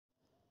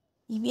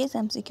EVS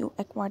MCQ.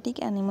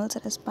 Aquatic animals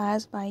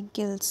respired by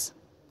gills.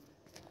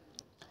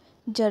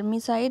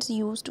 Germicides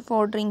used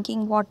for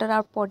drinking water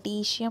are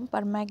potassium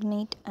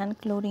permanganate and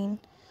chlorine.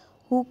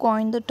 Who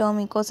coined the term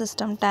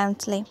ecosystem?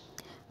 Tansley.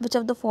 Which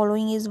of the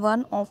following is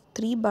one of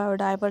three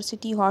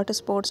biodiversity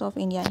hotspots of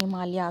India?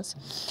 Himalayas.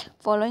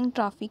 Following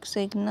traffic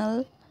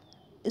signal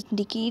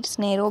indicates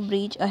narrow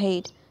bridge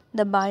ahead.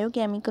 The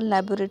biochemical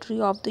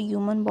laboratory of the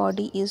human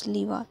body is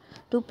liver.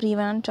 To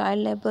prevent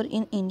child labor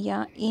in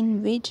India,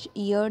 in which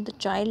year the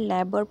Child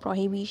Labor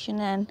Prohibition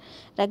and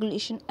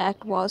Regulation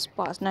Act was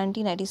passed?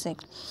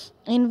 1996.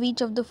 In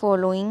which of the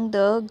following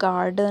the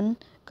garden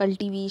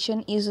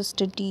cultivation is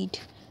studied?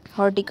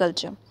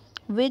 Horticulture.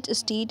 Which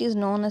state is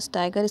known as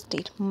Tiger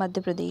State?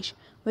 Madhya Pradesh.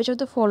 Which of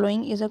the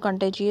following is a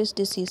contagious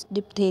disease?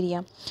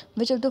 Diphtheria.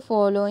 Which of the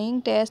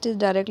following test is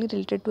directly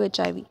related to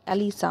HIV?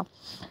 ELISA.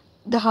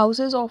 The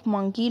houses of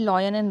monkey,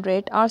 lion and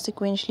rat are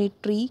sequentially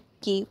tree,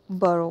 cave,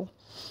 burrow.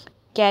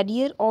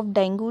 Carrier of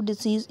dengue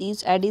disease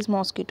is Aedes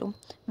mosquito.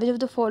 Which of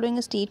the following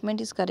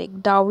statement is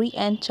correct? Dowry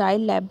and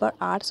child labor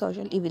are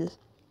social evils.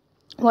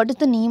 What is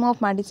the name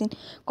of medicine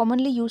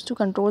commonly used to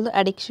control the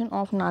addiction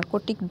of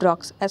narcotic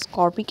drugs?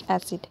 Ascorbic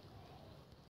acid.